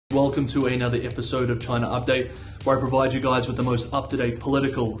Welcome to another episode of China Update, where I provide you guys with the most up-to-date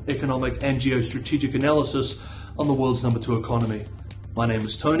political, economic and geostrategic analysis on the world's number 2 economy. My name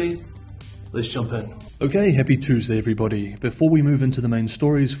is Tony. Let's jump in. Okay, happy Tuesday everybody. Before we move into the main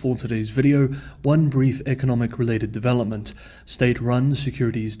stories for today's video, one brief economic related development. State-run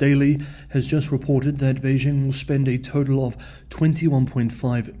Securities Daily has just reported that Beijing will spend a total of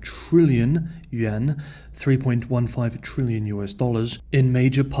 21.5 trillion yuan, $3.15 trillion US, in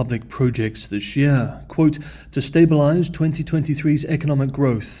major public projects this year, quote, to stabilize 2023's economic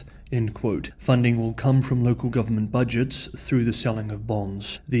growth. End quote. Funding will come from local government budgets through the selling of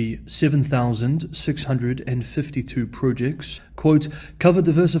bonds. The 7,652 projects, quote, cover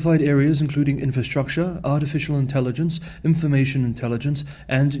diversified areas including infrastructure, artificial intelligence, information intelligence,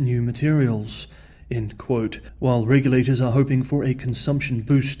 and new materials. End quote. While regulators are hoping for a consumption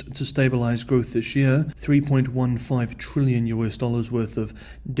boost to stabilize growth this year, $3.15 trillion worth of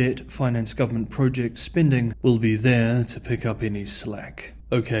debt finance government project spending will be there to pick up any slack.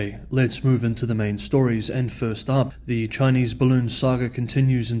 Okay, let's move into the main stories, and first up, the Chinese balloon saga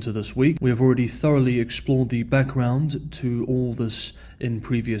continues into this week. We have already thoroughly explored the background to all this in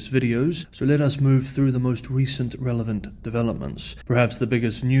previous videos, so let us move through the most recent relevant developments. Perhaps the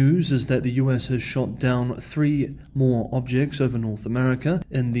biggest news is that the US has shot down 3 more objects over North America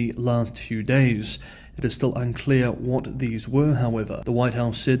in the last few days. It is still unclear what these were, however. The White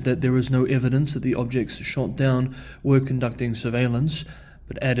House said that there is no evidence that the objects shot down were conducting surveillance,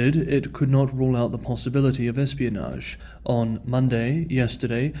 but added it could not rule out the possibility of espionage. On Monday,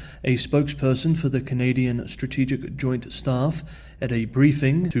 yesterday, a spokesperson for the Canadian Strategic Joint Staff at a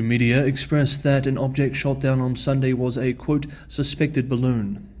briefing to media expressed that an object shot down on Sunday was a, quote, suspected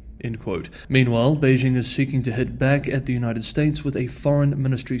balloon. End quote. Meanwhile, Beijing is seeking to hit back at the United States with a foreign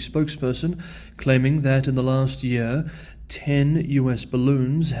ministry spokesperson claiming that in the last year, 10 US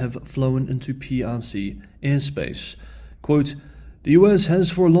balloons have flown into PRC airspace. Quote, the US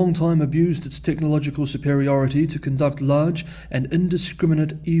has for a long time abused its technological superiority to conduct large and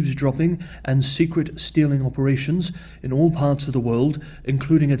indiscriminate eavesdropping and secret stealing operations in all parts of the world,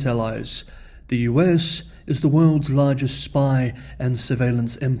 including its allies. The US is the world's largest spy and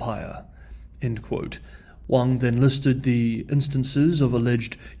surveillance empire. End quote. Wang then listed the instances of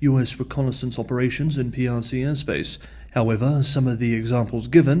alleged US reconnaissance operations in PRC airspace. However, some of the examples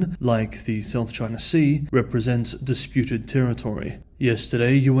given, like the South China Sea, represent disputed territory.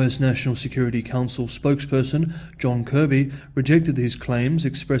 Yesterday, US National Security Council spokesperson John Kirby rejected these claims,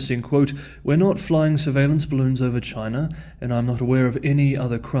 expressing, quote, we're not flying surveillance balloons over China, and I'm not aware of any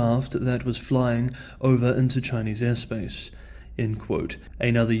other craft that was flying over into Chinese airspace. End quote.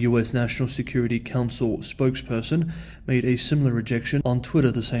 Another US National Security Council spokesperson made a similar rejection on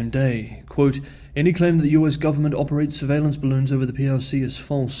Twitter the same day. Quote, any claim that the US government operates surveillance balloons over the PRC is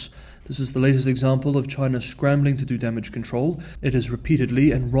false. This is the latest example of China scrambling to do damage control. It has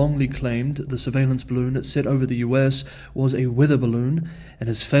repeatedly and wrongly claimed the surveillance balloon it set over the US was a weather balloon and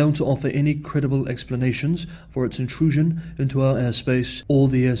has failed to offer any credible explanations for its intrusion into our airspace or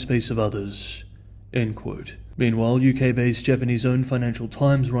the airspace of others. End quote. Meanwhile, UK-based Japanese-owned Financial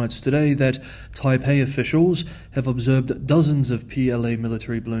Times writes today that Taipei officials have observed dozens of PLA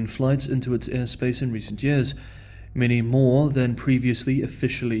military balloon flights into its airspace in recent years, many more than previously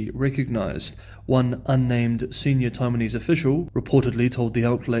officially recognized. One unnamed senior Taiwanese official reportedly told the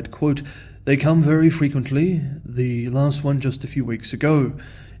outlet, quote, they come very frequently, the last one just a few weeks ago,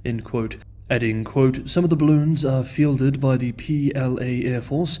 end quote, adding, quote, some of the balloons are fielded by the PLA Air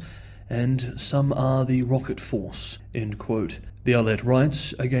Force, and some are the rocket force, end quote. The outlet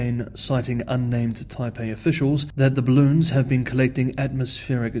writes, again citing unnamed Taipei officials, that the balloons have been collecting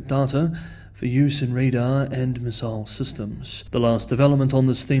atmospheric data for use in radar and missile systems. The last development on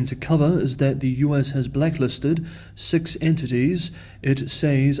this theme to cover is that the US has blacklisted 6 entities it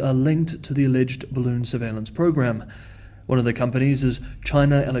says are linked to the alleged balloon surveillance program. One of the companies is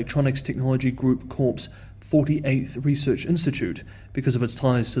China Electronics Technology Group Corp's 48th Research Institute, because of its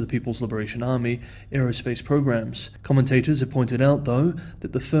ties to the People's Liberation Army aerospace programs. Commentators have pointed out, though,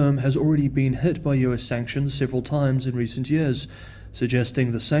 that the firm has already been hit by US sanctions several times in recent years,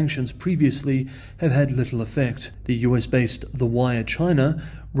 suggesting the sanctions previously have had little effect. The US-based The Wire China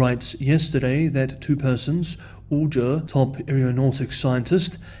writes yesterday that 2 persons, Wu Zhe, top aeronautics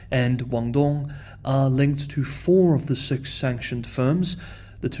scientist, and Wang Dong, are linked to 4 of the 6 sanctioned firms.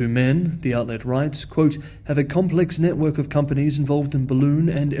 The 2 men, the outlet writes, quote, have a complex network of companies involved in balloon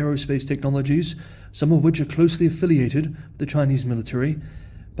and aerospace technologies, some of which are closely affiliated with the Chinese military,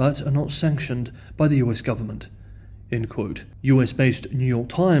 but are not sanctioned by the US government. End quote. US-based New York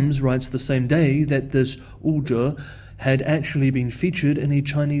Times writes the same day that this Wu Zhe had actually been featured in a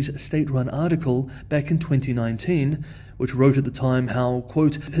Chinese state-run article back in 2019, which wrote at the time how,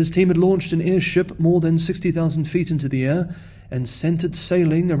 quote, his team had launched an airship more than 60,000 feet into the air and sent it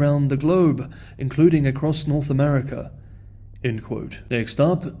sailing around the globe, including across North America, end quote. Next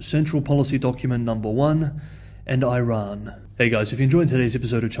up, Central Policy Document Number 1 and Iran. Hey guys, if you enjoyed today's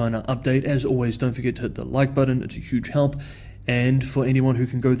episode of China Update, as always, don't forget to hit the like button. It's a huge help. And for anyone who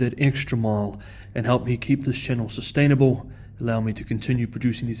can go that extra mile and help me keep this channel sustainable, allow me to continue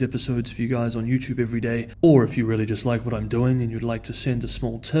producing these episodes for you guys on YouTube every day, or if you really just like what I'm doing and you'd like to send a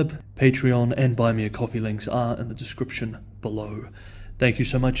small tip, Patreon and Buy Me a Coffee links are in the description below. Thank you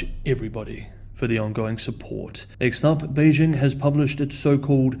so much, everybody, for the ongoing support. Next up, Beijing has published its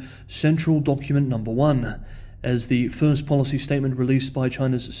so-called Central Document Number 1. As the first policy statement released by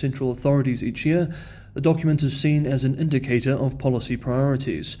China's central authorities each year, the document is seen as an indicator of policy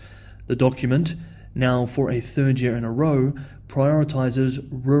priorities. The document, now for a third year in a row, prioritizes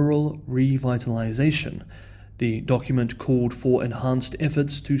rural revitalization. The document called for enhanced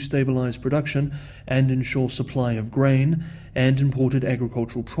efforts to stabilize production and ensure supply of grain and imported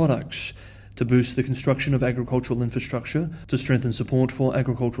agricultural products, to boost the construction of agricultural infrastructure, to strengthen support for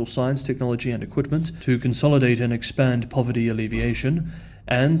agricultural science, technology and equipment, to consolidate and expand poverty alleviation,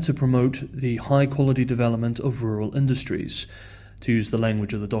 and to promote the high-quality development of rural industries. To use the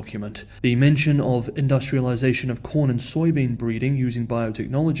language of the document, the mention of industrialization of corn and soybean breeding using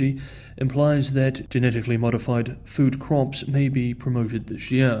biotechnology implies that genetically modified food crops may be promoted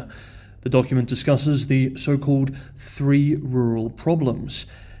this year. The document discusses the so-called 3 rural problems,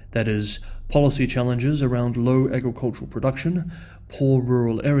 that is, policy challenges around low agricultural production, poor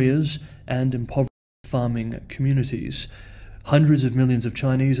rural areas, and impoverished farming communities. Hundreds of millions of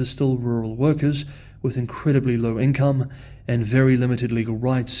Chinese are still rural workers with incredibly low income and very limited legal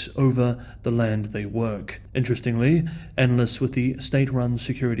rights over the land they work. Interestingly, analysts with the state-run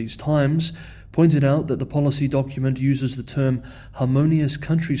Securities Times pointed out that the policy document uses the term harmonious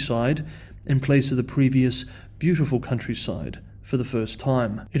countryside in place of the previous beautiful countryside for the first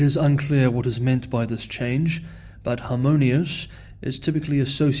time. It is unclear what is meant by this change, but harmonious is typically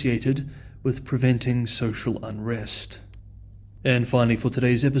associated with preventing social unrest. And finally, for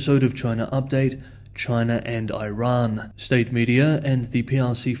today's episode of China Update, China and Iran. State media and the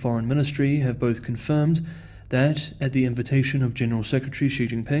PRC Foreign Ministry have both confirmed that, at the invitation of General Secretary Xi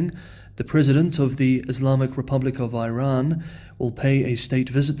Jinping, the President of the Islamic Republic of Iran will pay a state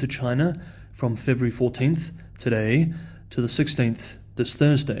visit to China from February 14th, today, to the 16th, this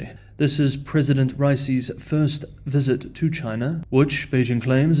Thursday. This is President Raisi's first visit to China, which Beijing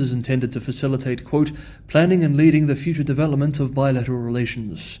claims is intended to facilitate, quote, planning and leading the future development of bilateral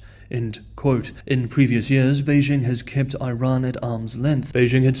relations, end quote. In previous years, Beijing has kept Iran at arm's length.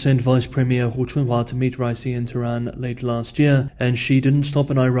 Beijing had sent Vice Premier Hu Chunhua to meet Raisi in Tehran late last year, and Xi didn't stop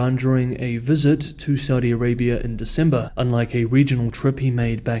in Iran during a visit to Saudi Arabia in December, unlike a regional trip he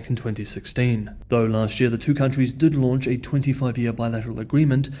made back in 2016. Though last year the two countries did launch a 25-year bilateral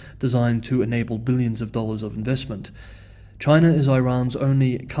agreement designed to enable billions of dollars of investment. China is Iran's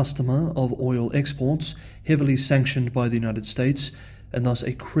only customer of oil exports, heavily sanctioned by the United States, and thus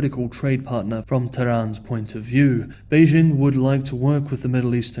a critical trade partner from Tehran's point of view. Beijing would like to work with the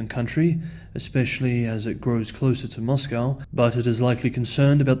Middle Eastern country, especially as it grows closer to Moscow, but it is likely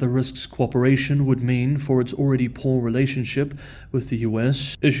concerned about the risks cooperation would mean for its already poor relationship with the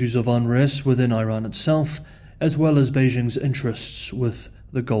US, issues of unrest within Iran itself, as well as Beijing's interests with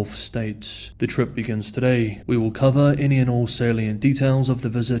the Gulf states. The trip begins today. We will cover any and all salient details of the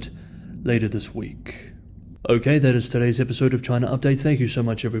visit later this week. Okay, that is today's episode of China Update. Thank you so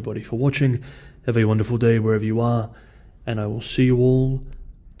much, everybody, for watching. Have a wonderful day wherever you are, and I will see you all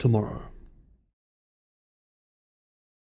tomorrow.